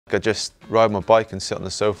I'd just ride my bike and sit on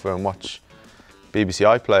the sofa and watch BBC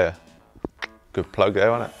iPlayer. Good plug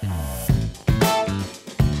there, wasn't it?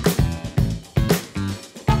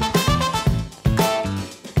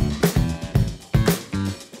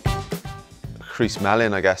 Crease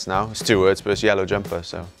melon, I guess now. It's 2 words, but it's yellow jumper,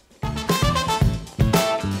 so.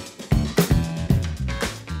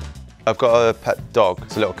 I've got a pet dog.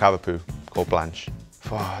 It's a little cavapoo called Blanche.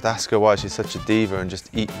 Oh, I'd ask her why she's such a diva and just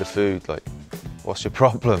eat the food. Like, what's your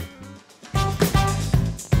problem?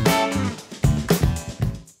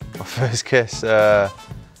 My first kiss, well,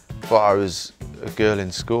 I was a girl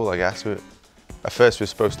in school, I guess. At first we were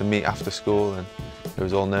supposed to meet after school and it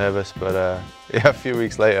was all nervous, but yeah, a few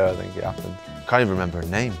weeks later I think it happened. I can't even remember her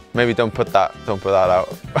name. Maybe don't put that out.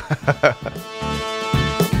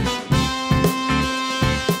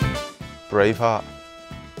 Braveheart.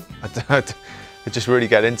 I just really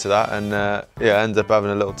get into that and yeah, I ended up having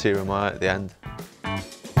a little tear in my eye at the end.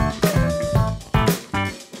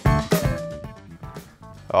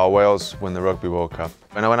 Oh, Wales won the Rugby World Cup.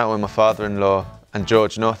 When I went out with my father-in-law and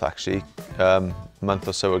George North actually, a month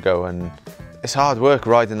or so ago, and it's hard work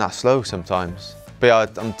riding that slow sometimes. But yeah,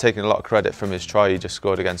 I'm taking a lot of credit from his try he just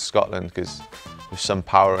scored against Scotland because there's some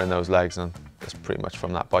power in those legs and that's pretty much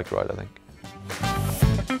from that bike ride, I think.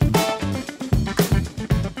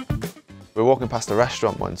 We were walking past a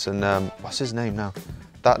restaurant once and what's his name now?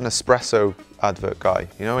 That Nespresso advert guy,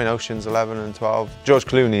 you know, in Ocean's 11 and 12? George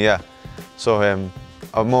Clooney, yeah. Saw him.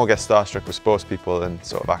 I more get starstruck with sports people than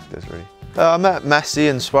sort of actors, really. I met Messi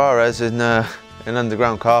and Suarez in an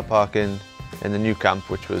underground car park in the new camp,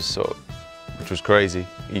 which was crazy.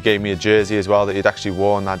 He gave me a jersey as well that he'd actually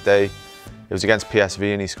worn that day. It was against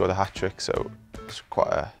PSV and he scored a hat-trick, so it's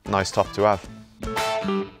quite a nice top to have.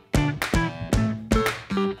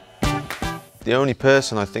 The only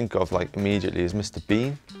person I think of like immediately is Mr.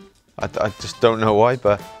 Bean. I just don't know why,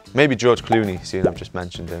 but maybe George Clooney, seeing I've just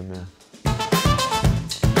mentioned him, yeah.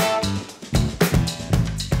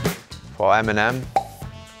 Well, Eminem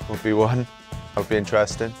would be one. That would be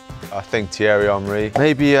interesting. I think Thierry Henry.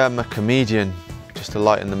 Maybe a comedian, just to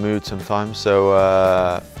lighten the mood sometimes.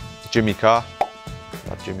 So Jimmy Carr.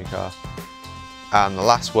 Love Jimmy Carr. And the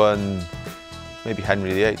last one, maybe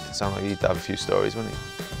Henry VIII. It sounds like he'd have a few stories, wouldn't he?